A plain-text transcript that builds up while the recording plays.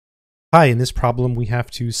Hi, in this problem, we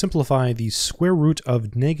have to simplify the square root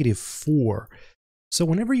of -4. So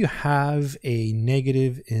whenever you have a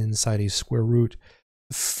negative inside a square root,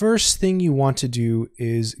 the first thing you want to do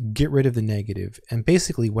is get rid of the negative. And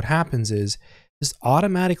basically what happens is this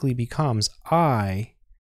automatically becomes I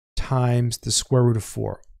times the square root of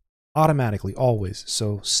 4. Automatically, always.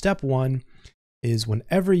 So step one is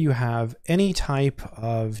whenever you have any type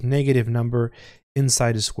of negative number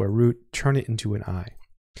inside a square root, turn it into an I.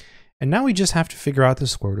 And now we just have to figure out the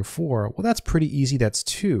square root of 4. Well, that's pretty easy. That's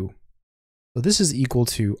 2. So this is equal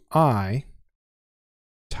to I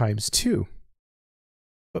times 2.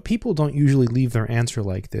 But people don't usually leave their answer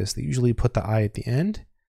like this. They usually put the I at the end.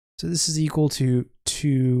 So this is equal to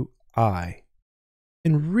 2I.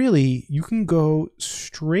 And really, you can go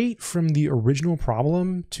straight from the original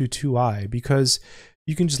problem to 2I, because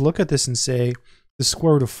you can just look at this and say the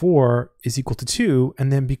square root of 4 is equal to 2.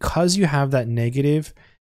 And then because you have that negative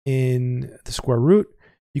in the square root,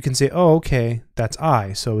 you can say, oh, okay, that's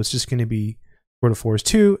I. So it's just going to be square root of 4 is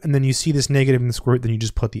 2. And then you see this negative in the square root, then you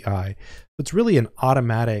just put the I. So it's really an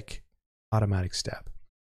automatic step.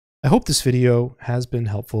 I hope this video has been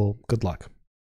helpful. Good luck.